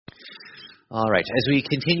All right, as we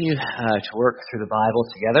continue to work through the Bible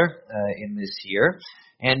together in this year,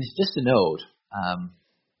 and just a note,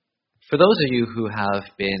 for those of you who have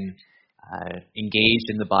been engaged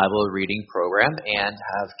in the Bible reading program and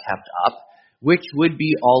have kept up, which would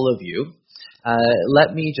be all of you,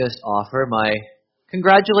 let me just offer my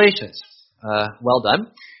congratulations. Well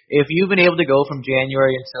done. If you've been able to go from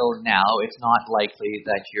January until now, it's not likely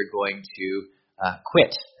that you're going to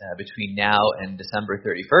quit between now and December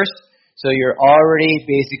 31st. So you're already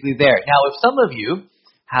basically there. Now, if some of you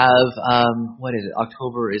have,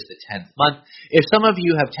 October is the 10th month. If some of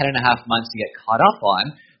you have 10 and a half months to get caught up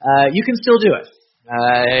on, you can still do it.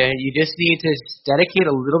 You just need to dedicate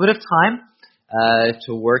a little bit of time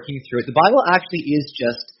to working through it. The Bible actually is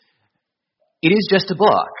just a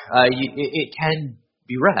book. It can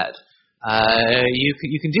be read.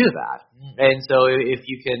 You can do that. And so if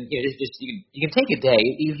you can, you can take a day.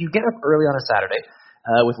 If you get up early on a Saturday,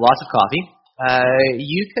 with lots of coffee,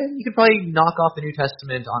 you can probably knock off the New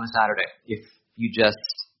Testament on a Saturday if you just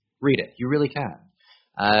read it. You really can.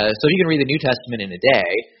 So if you can read the New Testament in a day,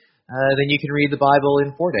 then you can read the Bible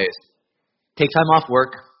in 4 days. Take time off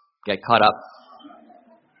work, get caught up.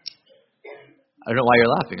 I don't know why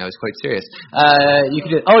you're laughing. I was quite serious.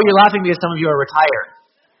 You're laughing because some of you are retired,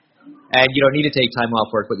 and you don't need to take time off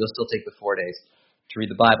work, but you'll still take the 4 days to read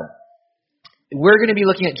the Bible. We're going to be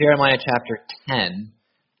looking at Jeremiah chapter 10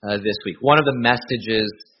 this week. One of the messages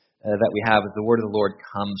that we have is the word of the Lord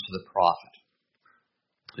comes to the prophet.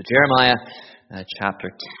 So Jeremiah chapter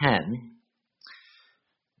 10,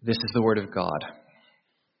 this is the word of God.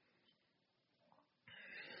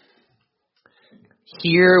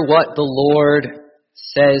 Hear what the Lord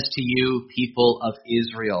says to you, people of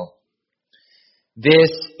Israel.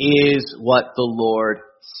 This is what the Lord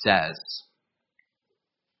says.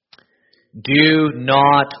 Do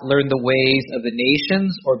not learn the ways of the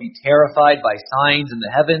nations or be terrified by signs in the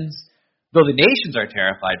heavens, though the nations are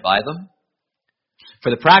terrified by them. For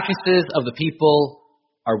the practices of the people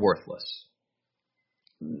are worthless.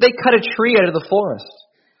 They cut a tree out of the forest,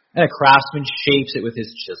 and a craftsman shapes it with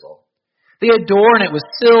his chisel. They adorn it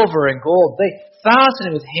with silver and gold. They fasten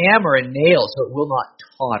it with hammer and nails so it will not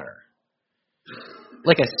totter.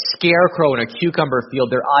 Like a scarecrow in a cucumber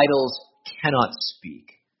field, their idols cannot speak.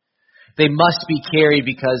 They must be carried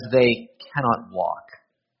because they cannot walk.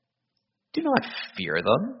 Do not fear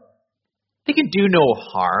them. They can do no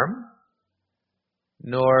harm,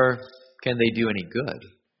 nor can they do any good.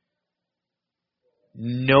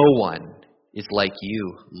 No one is like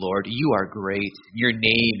you, Lord. You are great. Your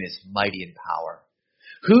name is mighty in power.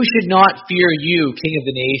 Who should not fear you, King of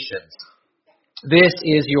the nations? This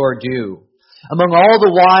is your due. Among all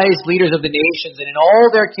the wise leaders of the nations and in all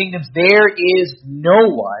their kingdoms, there is no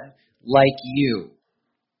one like you.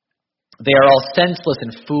 They are all senseless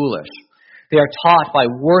and foolish. They are taught by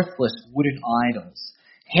worthless wooden idols.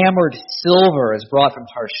 Hammered silver is brought from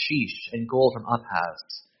Tarshish and gold from Uphaz.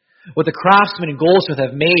 What the craftsmen and goldsmith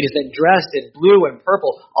have made is then dressed in blue and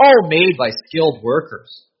purple, all made by skilled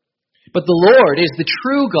workers. But the Lord is the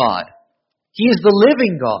true God. He is the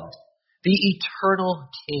living God, the eternal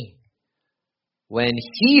King. When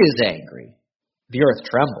He is angry, the earth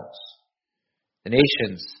trembles. The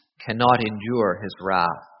nations cannot endure His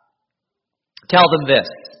wrath. Tell them this: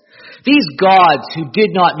 these gods who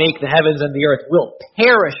did not make the heavens and the earth will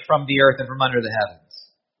perish from the earth and from under the heavens.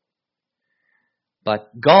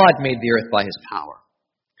 But God made the earth by His power.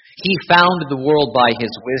 He founded the world by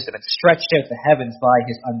His wisdom and stretched out the heavens by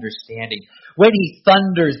His understanding. When He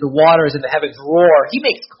thunders, the waters in the heavens roar. He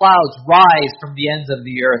makes clouds rise from the ends of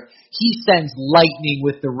the earth. He sends lightning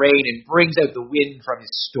with the rain and brings out the wind from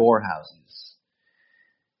His storehouses.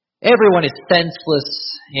 Everyone is senseless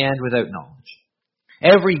and without knowledge.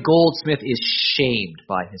 Every goldsmith is shamed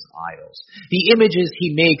by his idols. The images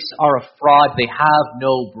he makes are a fraud. They have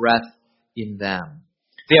no breath in them.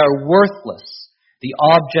 They are worthless, the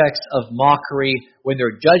objects of mockery. When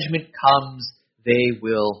their judgment comes, they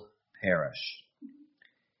will perish.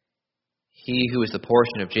 He who is the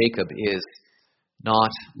portion of Jacob is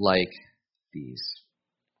not like these.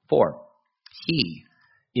 For He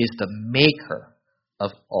is the maker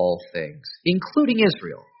of all things, including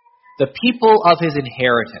Israel, the people of His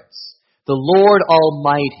inheritance. The Lord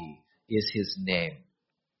Almighty is His name.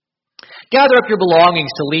 Gather up your belongings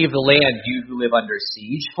to leave the land, you who live under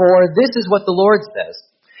siege, for this is what the Lord says.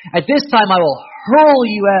 At this time I will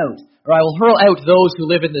hurl out those who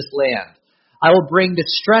live in this land. I will bring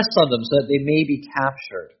distress on them so that they may be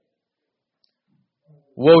captured.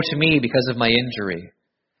 Woe to me because of my injury.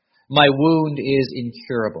 My wound is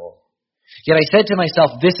incurable. Yet I said to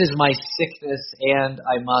myself, this is my sickness, and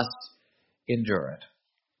I must endure it.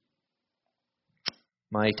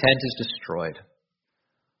 My tent is destroyed.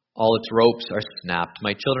 All its ropes are snapped.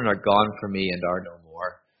 My children are gone from me and are no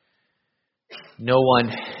more. No one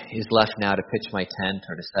is left now to pitch my tent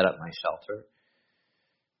or to set up my shelter.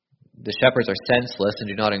 The shepherds are senseless and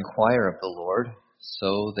do not inquire of the Lord,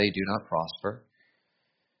 so they do not prosper,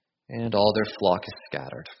 and all their flock is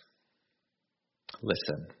scattered.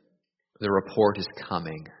 Listen, the report is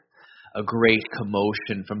coming, a great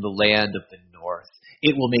commotion from the land of the north.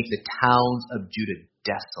 It will make the towns of Judah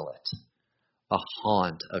desolate, a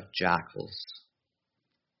haunt of jackals.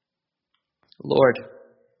 Lord,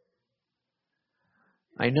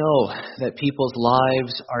 I know that people's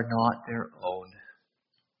lives are not their own.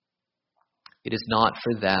 It is not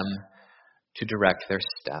for them to direct their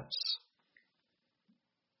steps.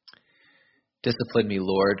 Discipline me,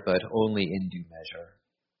 Lord, but only in due measure,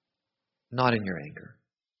 not in your anger,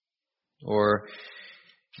 or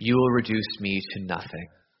you will reduce me to nothing.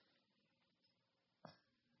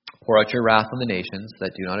 Pour out your wrath on the nations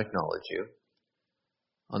that do not acknowledge you,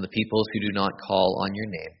 on the peoples who do not call on your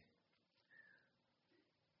name.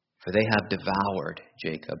 For they have devoured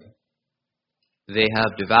Jacob. They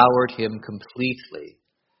have devoured him completely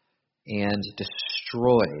and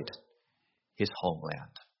destroyed his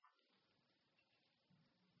homeland.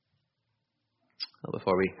 Well,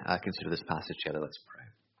 before we consider this passage together, let's pray.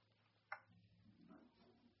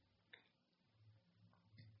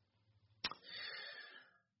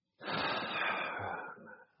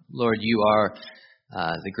 Lord, you are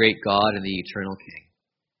the great God and the eternal King.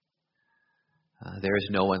 There is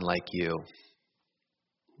no one like you.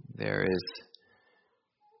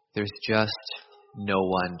 There's just no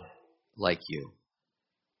one like you.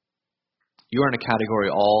 You are in a category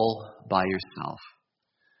all by yourself.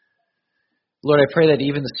 Lord, I pray that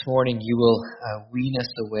even this morning you will wean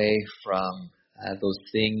us away from those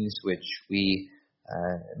things which we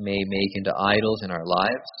may make into idols in our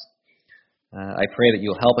lives. I pray that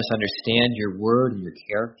you'll help us understand your word and your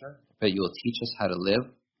character. I pray that you will teach us how to live.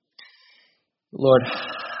 Lord,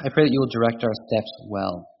 I pray that you will direct our steps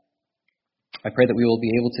well. I pray that we will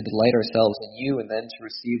be able to delight ourselves in you and then to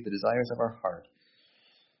receive the desires of our heart.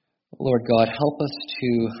 Lord God, help us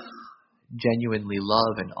to genuinely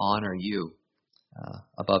love and honor you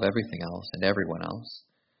above everything else and everyone else.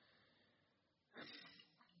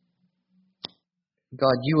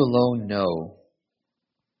 God, you alone know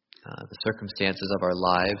the circumstances of our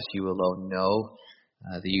lives. You alone know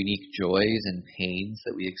the unique joys and pains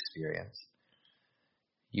that we experience.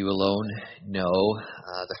 You alone know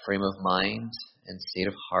the frame of mind and state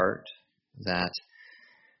of heart that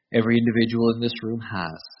every individual in this room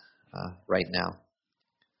has right now.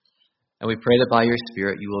 And we pray that by your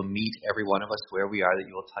Spirit you will meet every one of us where we are, that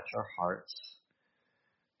you will touch our hearts,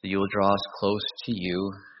 that you will draw us close to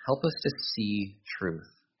you. Help us to see truth,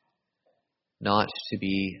 not to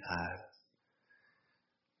be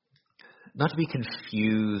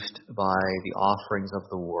confused by the offerings of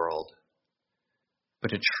the world,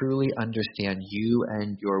 but to truly understand you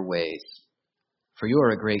and your ways. For you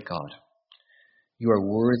are a great God. You are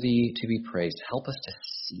worthy to be praised. Help us to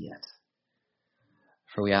see it.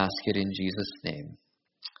 For we ask it in Jesus' name.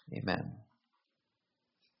 Amen.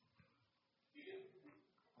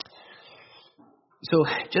 So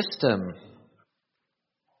just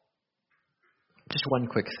one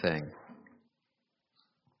quick thing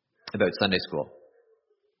about Sunday school.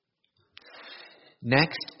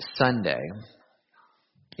 Next Sunday,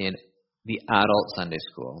 in the adult Sunday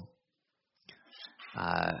school,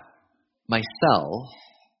 myself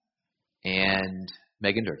and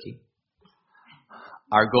Megan Durkee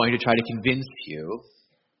are going to try to convince you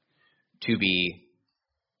to be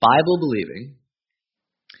Bible-believing,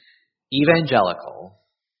 evangelical,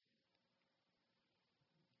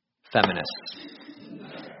 feminists.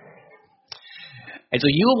 And so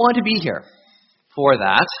you will want to be here for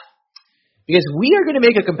that, because we are going to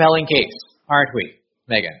make a compelling case, aren't we,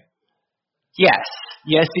 Megan? Yes,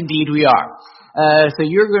 indeed we are. So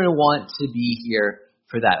you're going to want to be here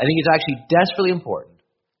for that. I think it's actually desperately important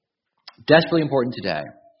today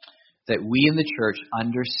that we in the church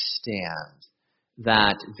understand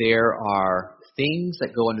that there are things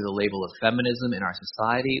that go under the label of feminism in our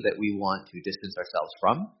society that we want to distance ourselves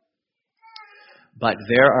from. But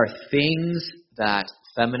there are things that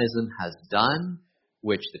feminism has done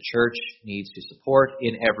which the church needs to support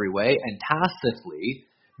in every way, and tacitly,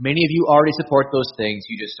 many of you already support those things,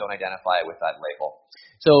 you just don't identify with that label.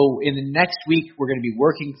 So in the next week, we're going to be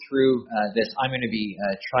working through this. I'm going to be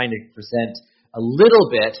trying to present a little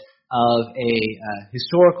bit of a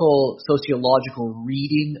historical, sociological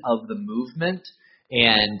reading of the movement.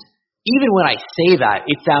 And even when I say that,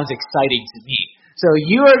 it sounds exciting to me. So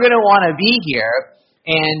you are going to want to be here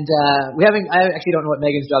And I actually don't know what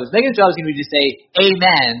Megan's job is. Megan's job is going to be to say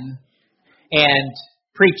amen and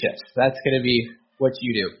preach it. That's going to be what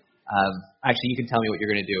you do. Actually, you can tell me what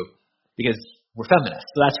you're going to do because we're feminists.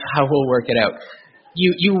 So that's how we'll work it out.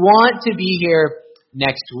 You want to be here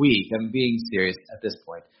next week. I'm being serious at this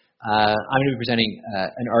point. I'm going to be presenting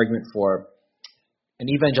an argument for an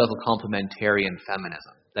evangelical complementarian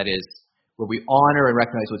feminism. That is, where we honor and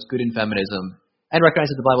recognize what's good in feminism and recognize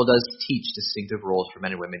that the Bible does teach distinctive roles for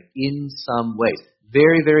men and women in some ways.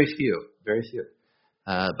 Very, very few. Very few.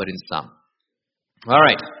 But in some. All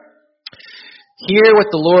right. Hear what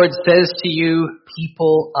the Lord says to you,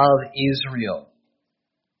 people of Israel.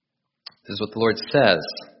 This is what the Lord says.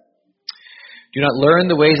 Do not learn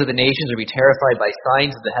the ways of the nations or be terrified by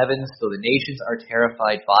signs of the heavens, though the nations are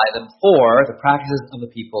terrified by them, for the practices of the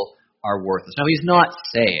people are worthless. Now, he's not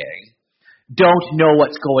saying, don't know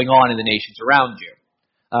what's going on in the nations around you.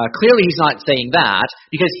 Clearly, he's not saying that,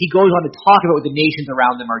 because he goes on to talk about what the nations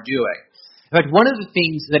around them are doing. In fact, one of the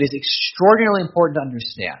things that is extraordinarily important to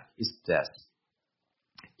understand is this.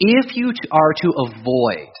 If you are to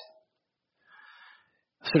avoid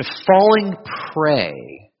sort of falling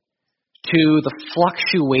prey to the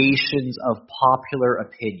fluctuations of popular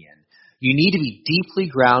opinion, you need to be deeply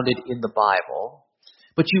grounded in the Bible,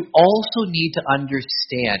 but you also need to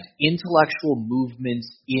understand intellectual movements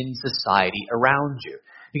in society around you.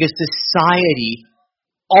 Because society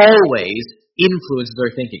always influences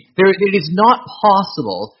our thinking. It is not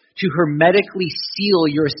possible to hermetically seal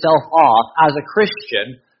yourself off as a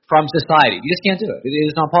Christian from society. You just can't do it.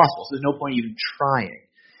 It is not possible. So there's no point even trying.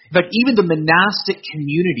 But even the monastic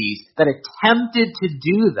communities that attempted to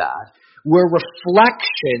do that were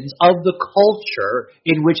reflections of the culture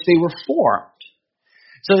in which they were formed.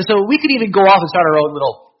 So we could even go off and start our own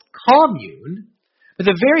little commune, but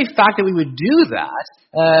the very fact that we would do that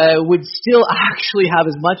would still actually have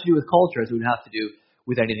as much to do with culture as it would have to do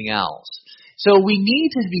with anything else. So we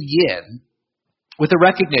need to begin with the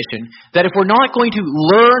recognition that if we're not going to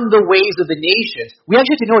learn the ways of the nations, we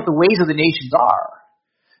actually have to know what the ways of the nations are.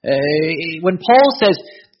 When Paul says,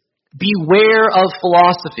 beware of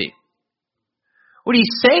philosophy, what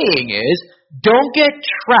he's saying is, don't get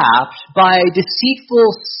trapped by deceitful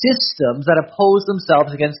systems that oppose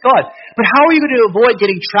themselves against God. But how are you going to avoid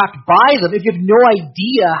getting trapped by them if you have no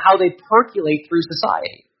idea how they percolate through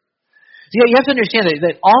society? So you have to understand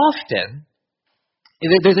that often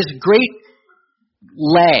there's this great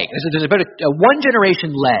lag. There's about a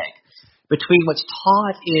one-generation lag between what's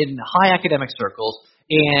taught in high academic circles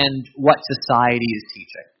and what society is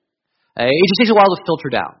teaching. It just takes a while to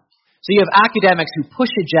filter down. So you have academics who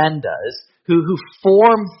push agendas, who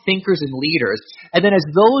form thinkers and leaders, and then as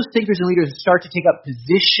those thinkers and leaders start to take up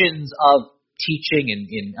positions of teaching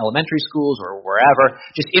in elementary schools or wherever,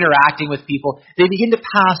 just interacting with people, they begin to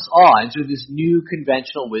pass on sort of this new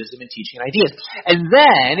conventional wisdom and teaching and ideas. And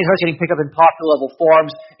then it starts getting picked up in popular level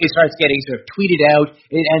forums, it starts getting sort of tweeted out,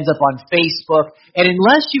 it ends up on Facebook, and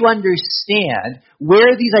unless you understand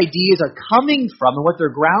where these ideas are coming from and what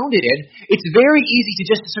they're grounded in, it's very easy to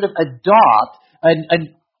just sort of adopt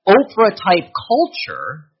an Oprah-type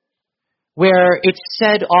culture where it's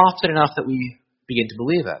said often enough that we begin to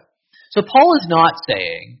believe it. So Paul is not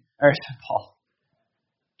saying,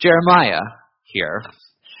 Jeremiah here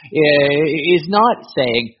is not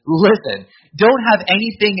saying, listen, don't have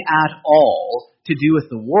anything at all to do with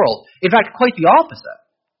the world. In fact, quite the opposite.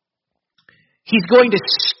 He's going to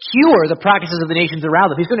skewer the practices of the nations around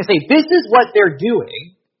them. He's going to say, this is what they're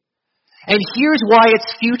doing, and here's why it's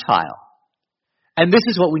futile. And this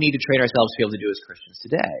is what we need to train ourselves to be able to do as Christians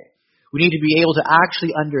today. We need to be able to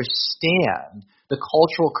actually understand the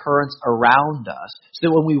cultural currents around us so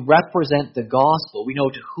that when we represent the gospel, we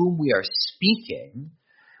know to whom we are speaking.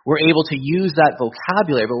 We're able to use that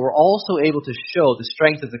vocabulary, but we're also able to show the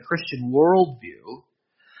strength of the Christian worldview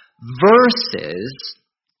versus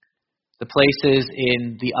the places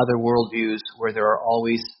in the other worldviews where there are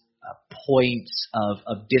always points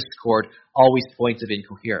of discord, always points of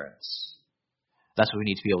incoherence. That's what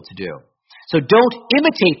we need to be able to do. So don't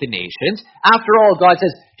imitate the nations. After all, God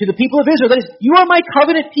says to the people of Israel, that is, you are my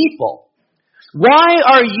covenant people. Why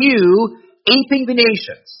are you aping the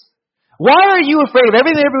nations? Why are you afraid of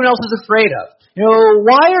everything everyone else is afraid of?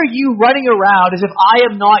 Why are you running around as if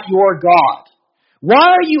I am not your God?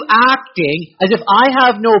 Why are you acting as if I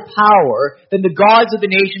have no power than the gods of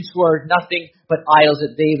the nations who are nothing but idols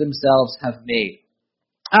that they themselves have made?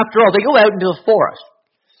 After all, they go out into the forest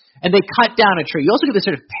and they cut down a tree. You also get this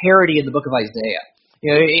sort of parody in the book of Isaiah.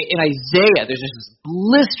 In Isaiah, there's just this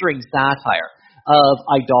blistering satire of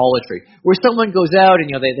idolatry, where someone goes out and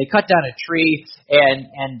they cut down a tree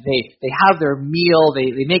and they have their meal,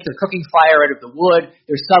 they make their cooking fire out of the wood.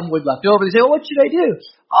 There's some wood left over. They say, "Oh, what should I do?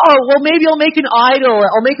 Oh, well, maybe I'll make an idol.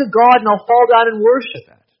 I'll make a god and I'll fall down and worship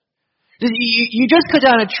it." You just cut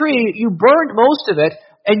down a tree, you burned most of it,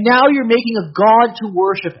 and now you're making a god to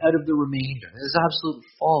worship out of the remainder. This is absolute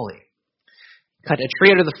folly. Cut a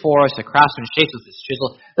tree out of the forest, a craftsman shapes with his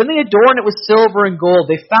chisel. Then they adorn it with silver and gold.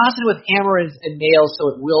 They fasten it with hammers and nails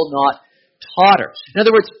so it will not totter. In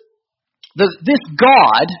other words, this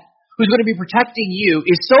God who's going to be protecting you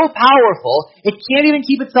is so powerful, it can't even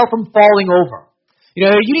keep itself from falling over. You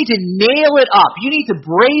need to nail it up. You need to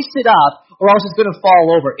brace it up, or else it's going to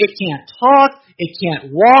fall over. It can't talk. It can't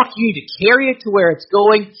walk. You need to carry it to where it's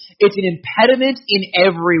going. It's an impediment in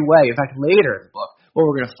every way. In fact, later in the book, what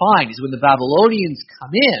we're going to find is when the Babylonians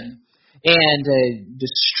come in and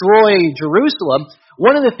destroy Jerusalem,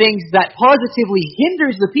 one of the things that positively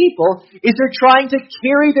hinders the people is they're trying to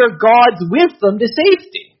carry their gods with them to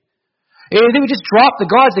safety. If they would just drop the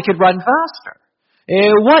gods, they could run faster.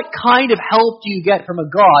 What kind of help do you get from a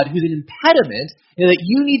God who's an impediment that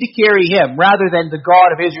you need to carry him rather than the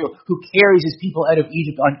God of Israel who carries his people out of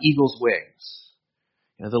Egypt on eagle's wings?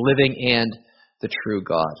 The living and the true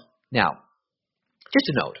God. Now, just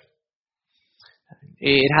a note.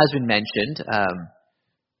 It has been mentioned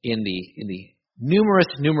in the numerous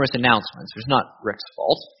announcements. It's not Rick's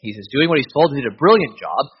fault. He's just doing what he's told. He did a brilliant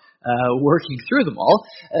job working through them all.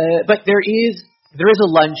 But there is a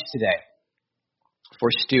lunch today for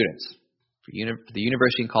students, for the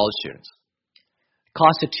university and college students. It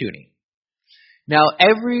costs a toonie. Now,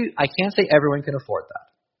 I can't say everyone can afford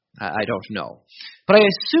that. I don't know. But I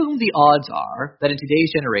assume the odds are that in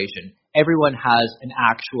today's generation, everyone has an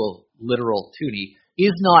actual literal toonie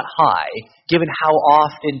is not high, given how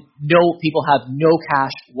often people have no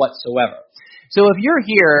cash whatsoever. So if you're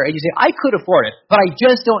here and you say, I could afford it, but I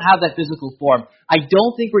just don't have that physical form, I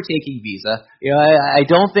don't think we're taking Visa. I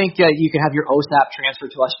don't think you can have your OSAP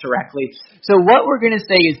transferred to us directly. So what we're going to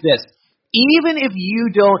say is this. Even if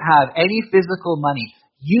you don't have any physical money,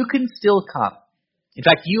 you can still come. In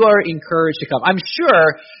fact, you are encouraged to come. I'm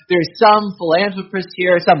sure there's some philanthropist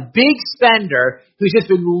here, some big spender who's just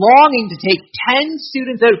been longing to take 10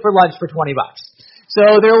 students out for lunch for $20.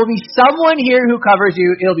 So there will be someone here who covers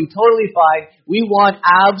you. It'll be totally fine. We want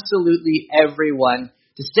absolutely everyone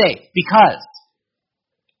to stay because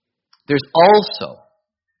there's also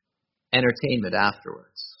entertainment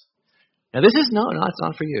afterwards. Now this is, no, it's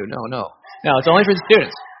not for you. No, it's only for the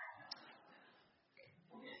students.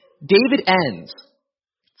 David Enns,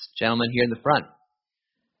 this gentleman here in the front,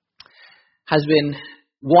 has been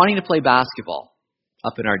wanting to play basketball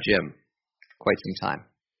up in our gym for quite some time.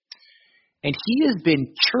 And he has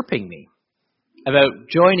been chirping me about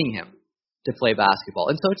joining him to play basketball.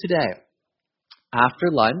 And so today, after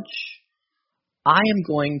lunch, I am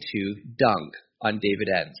going to dunk on David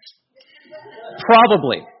Enns.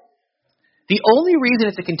 Probably. The only reason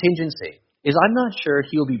it's a contingency is I'm not sure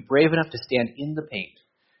he will be brave enough to stand in the paint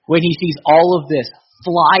when he sees all of this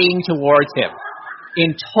flying towards him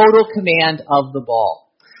in total command of the ball.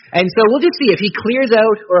 And so we'll just see if he clears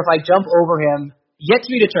out or if I jump over him. Yet to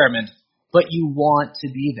be determined, but you want to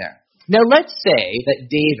be there. Now let's say that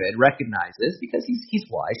David recognizes, because he's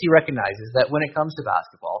wise, he recognizes that when it comes to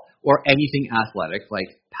basketball or anything athletic like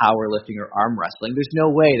powerlifting or arm wrestling, there's no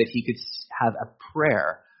way that he could have a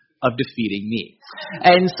prayer of defeating me.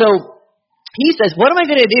 And so he says, what am I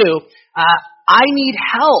going to do? I need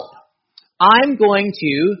help. I'm going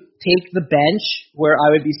to take the bench where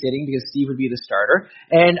I would be sitting because Steve would be the starter,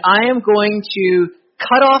 and I am going to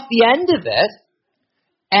cut off the end of it,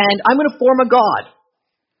 and I'm going to form a god.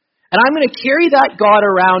 And I'm going to carry that god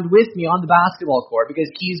around with me on the basketball court because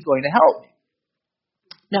he's going to help me.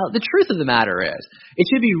 Now, the truth of the matter is, it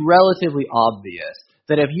should be relatively obvious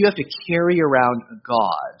that if you have to carry around a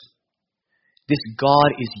god, this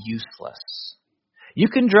god is useless. You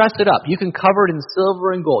can dress it up. You can cover it in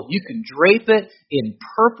silver and gold. You can drape it in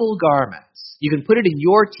purple garments. You can put it in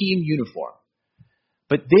your team uniform.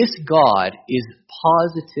 But this god is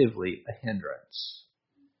positively a hindrance.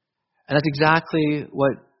 And that's exactly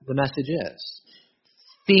what the message is.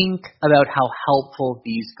 Think about how helpful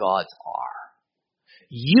these gods are.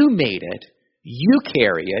 You made it, you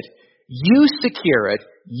carry it, you secure it,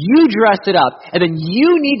 you dress it up, and then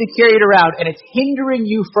you need to carry it around, and it's hindering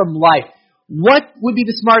you from life. What would be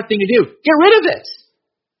the smart thing to do? Get rid of it.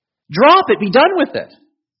 Drop it. Be done with it.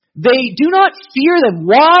 They do not fear them.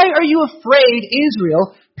 Why are you afraid,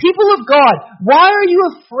 Israel? People of God, why are you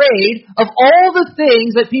afraid of all the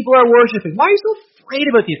things that people are worshiping? Why are you so afraid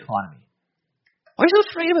about the economy? Why are you so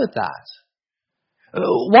afraid about that?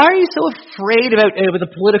 Why are you so afraid about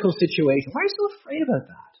the political situation? Why are you so afraid about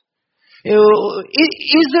that?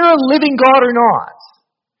 Is there a living God or not?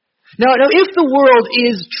 Now, if the world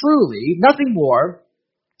is truly nothing more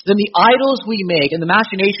than the idols we make and the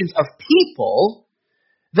machinations of people,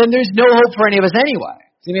 then there's no hope for any of us anyway.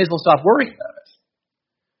 So you may as well stop worrying about it.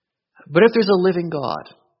 But if there's a living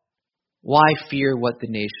God, why fear what the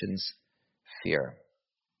nations fear?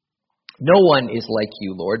 No one is like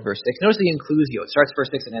you, Lord, verse 6. Notice the inclusio. It starts verse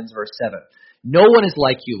 6 and ends verse 7. No one is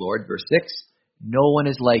like you, Lord, verse 6. No one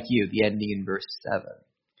is like you, the ending in verse 7.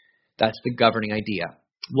 That's the governing idea.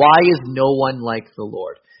 Why is no one like the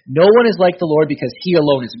Lord? No one is like the Lord because He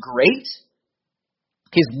alone is great.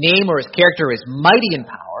 His name or His character is mighty in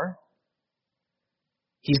power.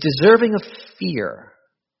 He's deserving of fear.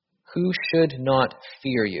 Who should not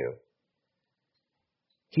fear you?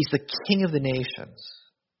 He's the King of the nations.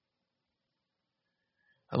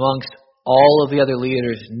 Amongst all of the other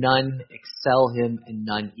leaders, none excel Him and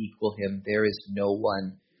none equal Him. There is no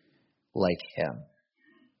one like Him.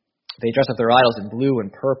 They dress up their idols in blue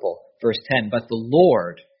and purple. Verse 10, but the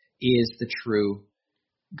Lord is the true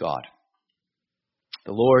God.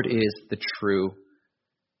 The Lord is the true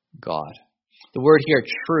God. The word here,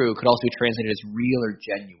 true, could also be translated as real or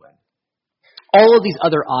genuine. All of these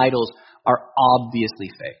other idols are obviously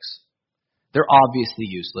fakes. They're obviously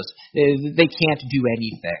useless. They can't do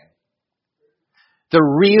anything. The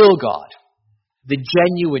real God, the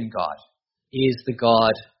genuine God, is the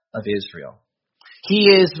God of Israel. He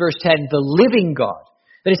is, verse 10, the living God.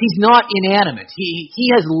 That is, He's not inanimate.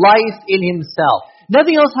 He has life in Himself.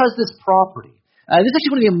 Nothing else has this property. This is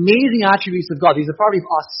actually one of the amazing attributes of God. He's the property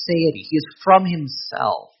of aseity. He is from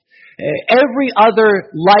Himself. Every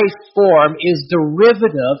other life form is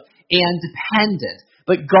derivative and dependent.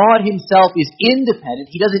 But God Himself is independent.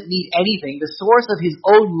 He doesn't need anything. The source of His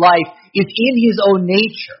own life is in His own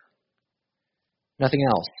nature. Nothing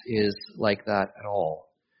else is like that at all.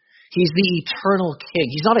 He's the eternal King.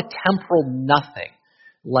 He's not a temporal nothing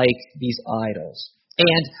like these idols.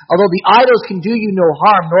 And although the idols can do you no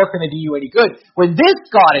harm, nor can they do you any good, when this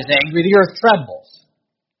God is angry, the earth trembles.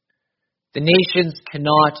 The nations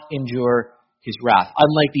cannot endure His wrath,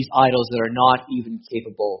 unlike these idols that are not even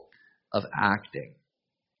capable of acting.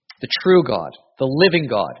 The true God, the living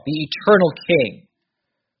God, the eternal King,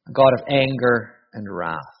 a God of anger and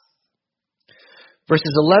wrath.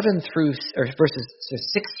 Verses 6 through 16,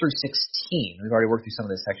 we've already worked through some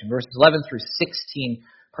of this section. Verses 11 through 16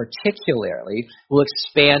 particularly will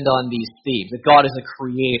expand on these themes. That God is a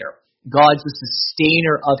creator. God's the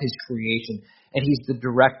sustainer of His creation, and He's the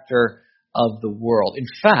director of the world. In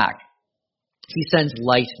fact, He sends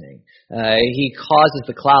lightning. He causes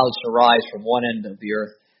the clouds to rise from one end of the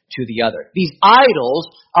earth to the other. These idols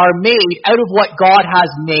are made out of what God has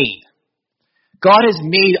made. God has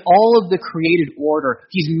made all of the created order.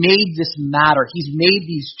 He's made this matter. He's made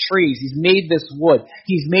these trees. He's made this wood.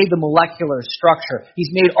 He's made the molecular structure. He's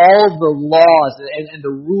made all of the laws and the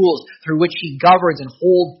rules through which He governs and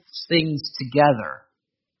holds things together.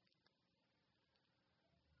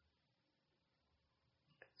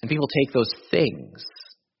 And people take those things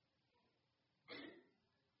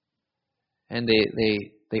and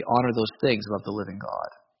they honor those things above the living God.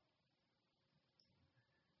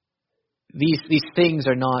 These things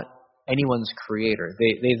are not anyone's creator.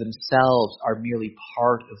 They themselves are merely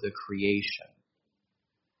part of the creation.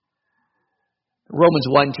 Romans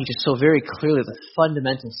 1 teaches so very clearly that the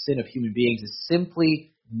fundamental sin of human beings is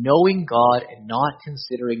simply knowing God and not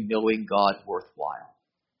considering knowing God worthwhile.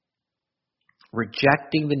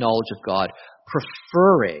 Rejecting the knowledge of God,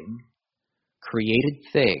 preferring created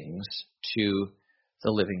things to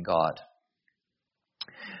the living God.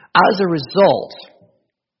 As a result,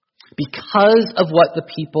 because of what the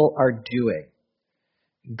people are doing,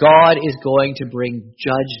 God is going to bring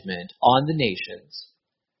judgment on the nations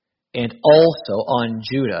and also on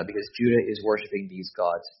Judah, because Judah is worshiping these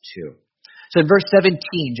gods too. So in verse 17,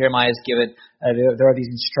 Jeremiah is given, there are these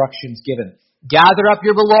instructions given. Gather up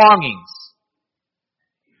your belongings.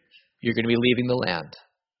 You're going to be leaving the land.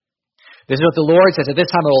 This is what the Lord says. At this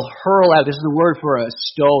time I will hurl out. This is the word for a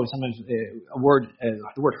stone. Sometimes the word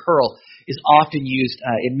hurl is often used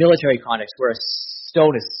in military context where a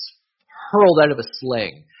stone is hurled out of a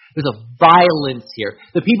sling. There's a violence here.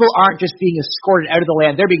 The people aren't just being escorted out of the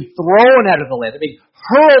land. They're being thrown out of the land. They're being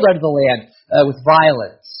hurled out of the land with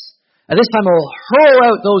violence. At this time I will hurl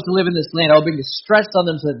out those who live in this land. I will bring distress on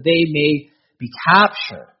them so that they may be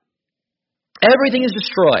captured. Everything is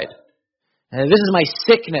destroyed. And this is my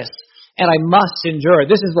sickness, and I must endure.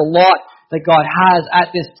 This is the lot that God has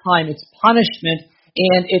at this time. It's punishment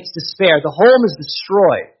and it's despair. The home is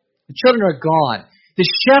destroyed. The children are gone. The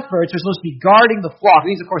shepherds are supposed to be guarding the flock.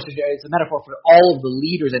 These, of course, is a metaphor for all of the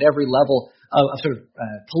leaders at every level of sort of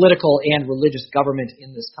political and religious government in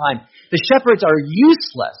this time. The shepherds are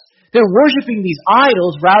useless. They're worshiping these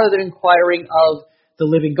idols rather than inquiring of the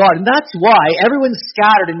living God. And that's why everyone's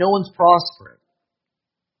scattered and no one's prospering.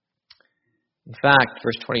 In fact,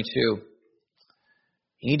 verse 22,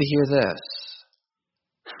 you need to hear this.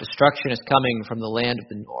 Destruction is coming from the land of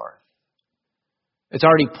the north. It's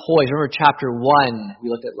already poised. Remember chapter 1 we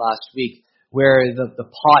looked at last week, where the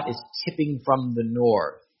pot is tipping from the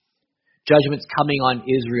north. Judgment's coming on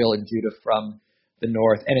Israel and Judah from the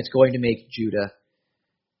north, and it's going to make Judah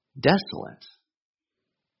desolate,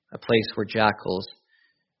 a place where jackals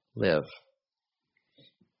live.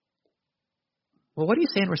 Well, what do you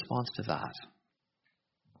say in response to that?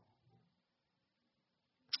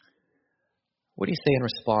 What do you say in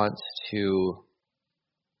response to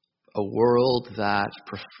a world that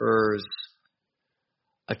prefers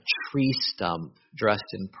a tree stump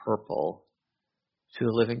dressed in purple to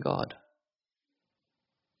the living God?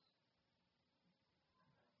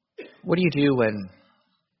 What do you do when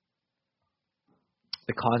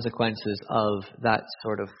the consequences of that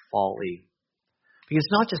sort of folly? Because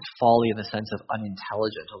it's not just folly in the sense of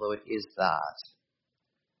unintelligent, although it is that.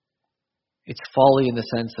 It's folly in the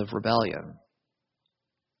sense of rebellion.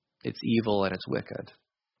 It's evil and it's wicked.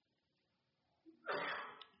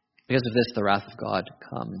 Because of this, the wrath of God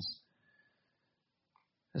comes.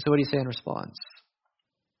 And so what do you say in response?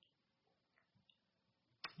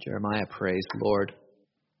 Jeremiah prays, Lord,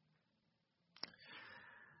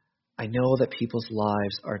 I know that people's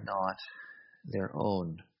lives are not their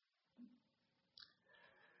own.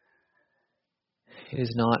 It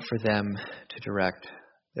is not for them to direct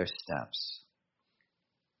their steps.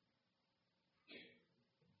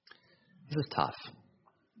 This is tough.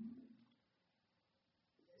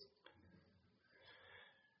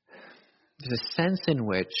 There's a sense in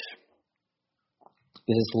which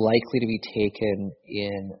it is likely to be taken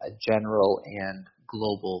in a general and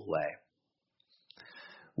global way.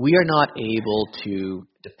 We are not able to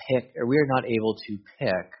depict, or we are not able to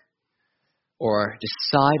pick or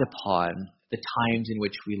decide upon the times in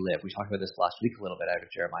which we live. We talked about this last week a little bit out of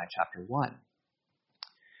Jeremiah chapter 1.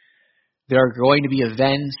 There are going to be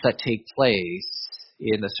events that take place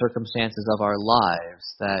in the circumstances of our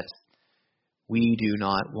lives that we do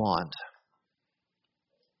not want.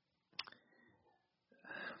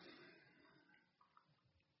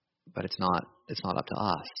 But it's not up to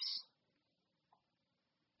us.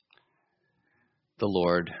 The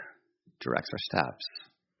Lord directs our steps.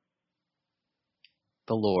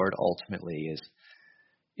 The Lord ultimately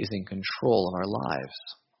is in control of our lives.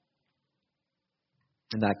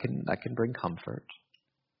 And that can bring comfort,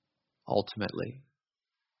 ultimately.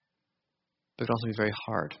 But it can also be very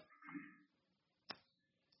hard.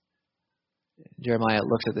 Jeremiah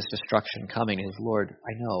looks at this destruction coming and says, Lord,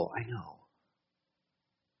 I know.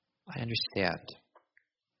 I understand.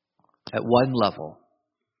 At one level,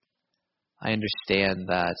 I understand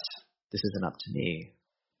that this isn't up to me.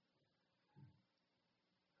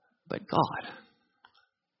 But God,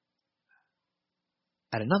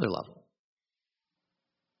 at another level,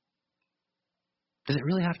 does it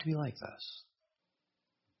really have to be like this?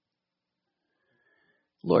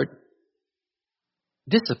 Lord,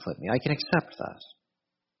 discipline me. I can accept that.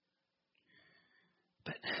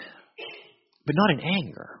 But not in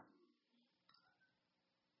anger.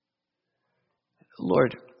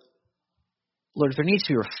 Lord, if there needs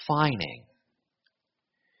to be refining,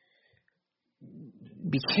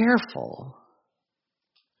 be careful,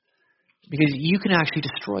 because you can actually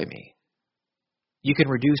destroy me. You can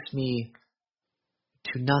reduce me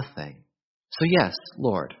to nothing. So yes,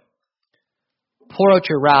 Lord, pour out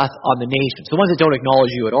your wrath on the nations, the ones that don't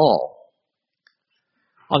acknowledge you at all,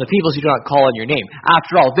 on the peoples who do not call on your name.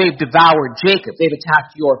 After all, they've devoured Jacob. They've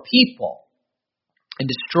attacked your people and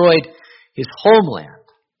destroyed his homeland.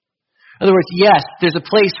 In other words, yes, there's a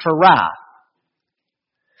place for wrath.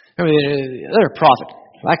 Remember the other prophet,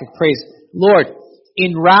 Habakkuk prays, Lord,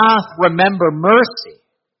 in wrath remember mercy.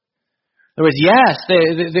 In other words, yes,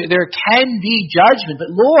 there can be judgment,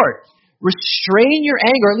 but Lord, restrain your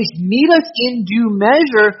anger, or at least meet us in due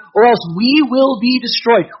measure, or else we will be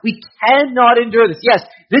destroyed. We cannot endure this. Yes,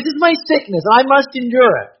 this is my sickness. I must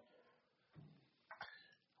endure it.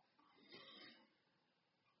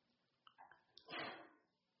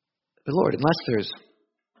 But Lord, unless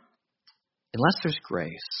there's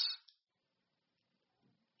grace,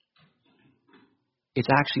 it's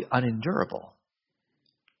actually unendurable.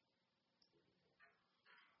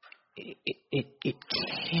 It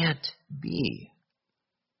can't be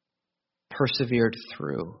persevered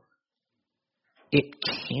through. it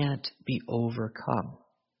can't be overcome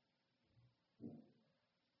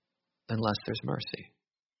unless there's mercy,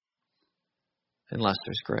 unless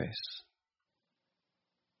there's grace.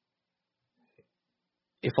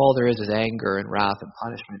 If all there is anger and wrath and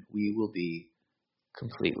punishment, we will be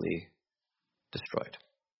completely destroyed.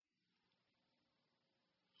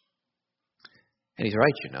 And he's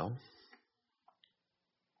right, you know.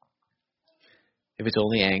 If it's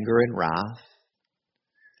only anger and wrath,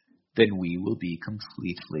 then we will be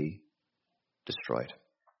completely destroyed.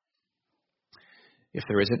 If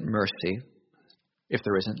there isn't mercy, if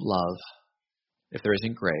there isn't love, if there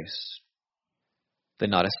isn't grace,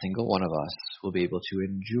 then not a single one of us will be able to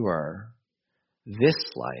endure this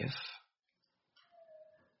life.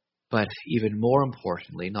 But even more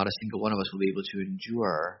importantly, not a single one of us will be able to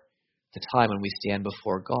endure the time when we stand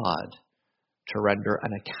before God to render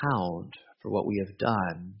an account for what we have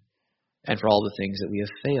done and for all the things that we have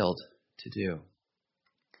failed to do.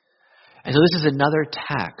 And so this is another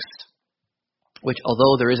text which,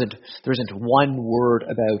 although there isn't one word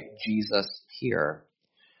about Jesus here,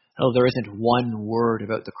 although there isn't one word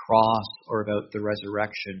about the cross or about the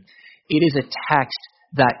resurrection, it is a text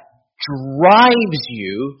that drives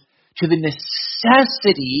you to the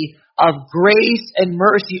necessity of grace and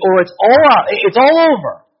mercy, or it's all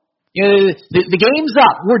over. You know, the game's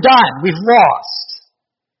up. We're done. We've lost.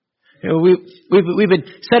 You know, we've been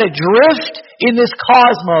set adrift in this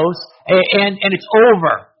cosmos, and it's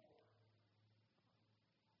over.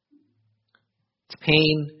 It's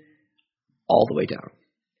pain all the way down.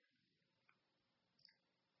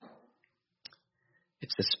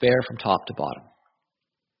 It's despair from top to bottom.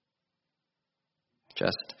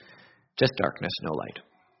 Just darkness, no light.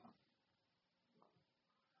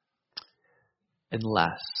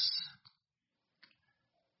 Unless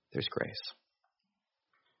there's grace.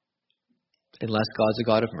 Unless God's a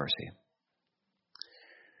God of mercy.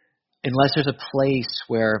 Unless there's a place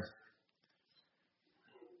where,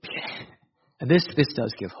 and this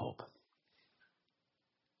does give hope.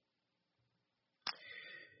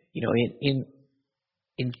 You know,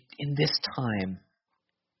 in this time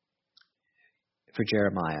for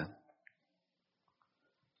Jeremiah,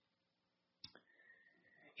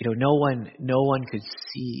 you know, no one could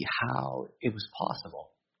see how it was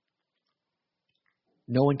possible.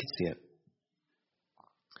 No one could see it.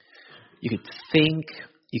 You could think,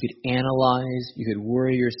 you could analyze, you could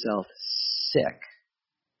worry yourself sick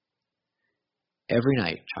every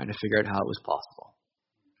night trying to figure out how it was possible.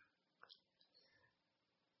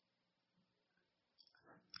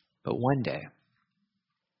 But one day,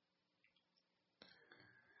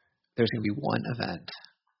 there's going to be one event,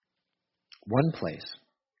 one place,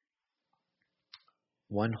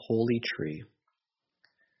 one holy tree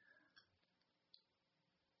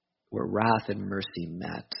where wrath and mercy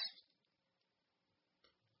met.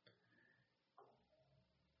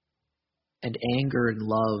 And anger and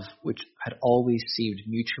love, which had always seemed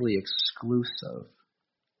mutually exclusive,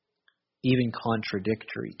 even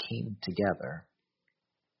contradictory, came together.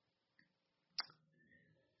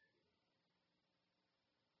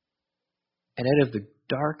 And out of the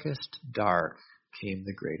darkest dark came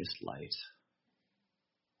the greatest light.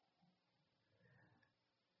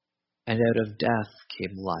 And out of death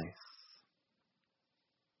came life.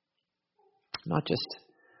 Not just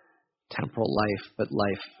temporal life, but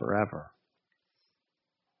life forever.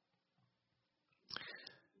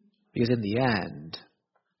 Because in the end,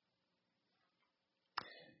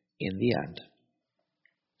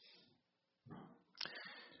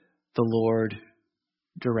 the Lord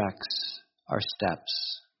directs our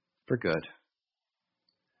steps for good.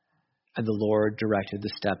 And the Lord directed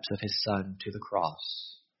the steps of his Son to the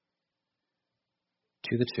cross,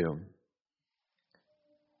 to the tomb,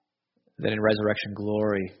 then in resurrection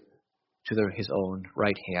glory to his own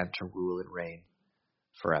right hand to rule and reign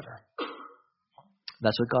forever.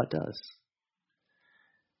 That's what God does.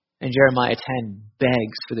 And Jeremiah 10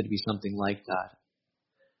 begs for there to be something like that.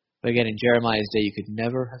 But again, in Jeremiah's day, you could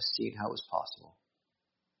never have seen how it was possible.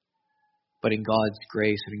 But in God's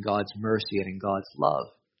grace and in God's mercy and in God's love,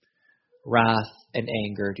 wrath and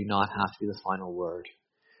anger do not have to be the final word.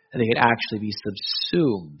 And they can actually be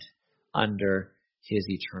subsumed under his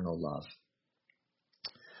eternal love.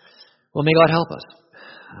 Well, may God help us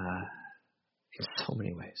in so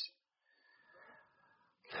many ways.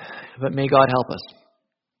 But may God help us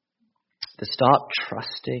to stop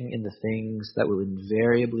trusting in the things that will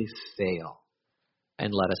invariably fail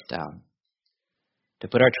and let us down. To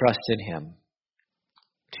put our trust in him.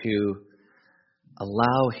 To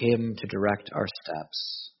allow him to direct our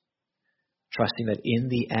steps. Trusting that in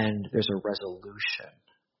the end there's a resolution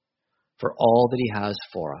for all that he has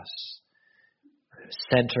for us.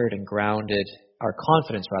 centered and grounded, our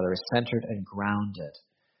confidence rather, is centered and grounded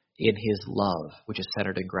in His love, which is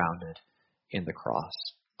centered and grounded in the cross.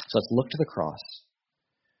 So let's look to the cross.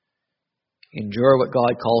 Endure what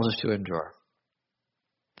God calls us to endure,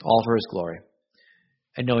 all for His glory,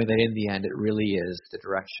 and knowing that in the end it really is the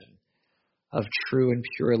direction of true and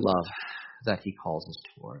pure love that He calls us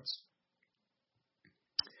towards.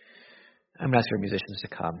 I'm going to ask our musicians to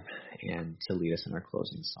come and to lead us in our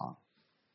closing song.